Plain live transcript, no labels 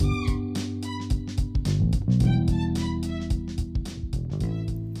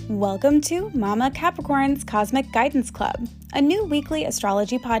Welcome to Mama Capricorn's Cosmic Guidance Club, a new weekly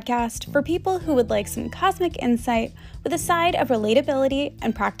astrology podcast for people who would like some cosmic insight with a side of relatability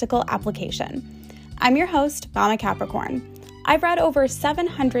and practical application. I'm your host, Mama Capricorn. I've read over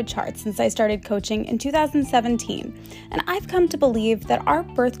 700 charts since I started coaching in 2017, and I've come to believe that our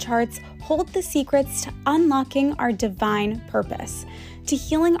birth charts hold the secrets to unlocking our divine purpose, to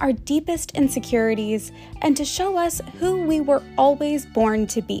healing our deepest insecurities, and to show us who we were always born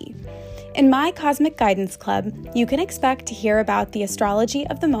to be. In my Cosmic Guidance Club, you can expect to hear about the astrology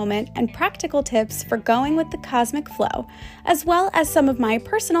of the moment and practical tips for going with the cosmic flow, as well as some of my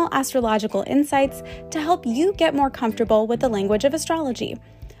personal astrological insights to help you get more comfortable with the language of astrology.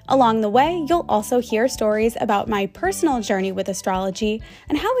 Along the way, you'll also hear stories about my personal journey with astrology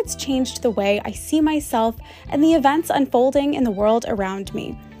and how it's changed the way I see myself and the events unfolding in the world around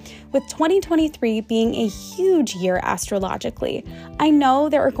me. With 2023 being a huge year astrologically, I know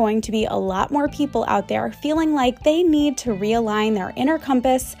there are going to be a lot more people out there feeling like they need to realign their inner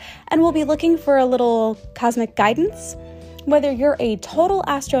compass and will be looking for a little cosmic guidance. Whether you're a total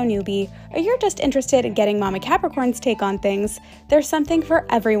astro newbie or you're just interested in getting Mama Capricorn's take on things, there's something for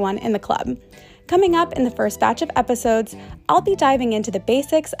everyone in the club. Coming up in the first batch of episodes, I'll be diving into the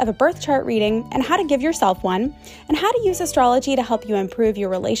basics of a birth chart reading and how to give yourself one, and how to use astrology to help you improve your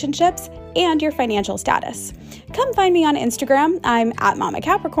relationships and your financial status. Come find me on Instagram, I'm at Mama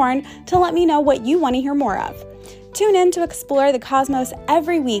Capricorn, to let me know what you want to hear more of. Tune in to explore the cosmos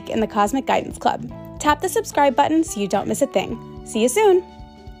every week in the Cosmic Guidance Club. Tap the subscribe button so you don't miss a thing. See you soon!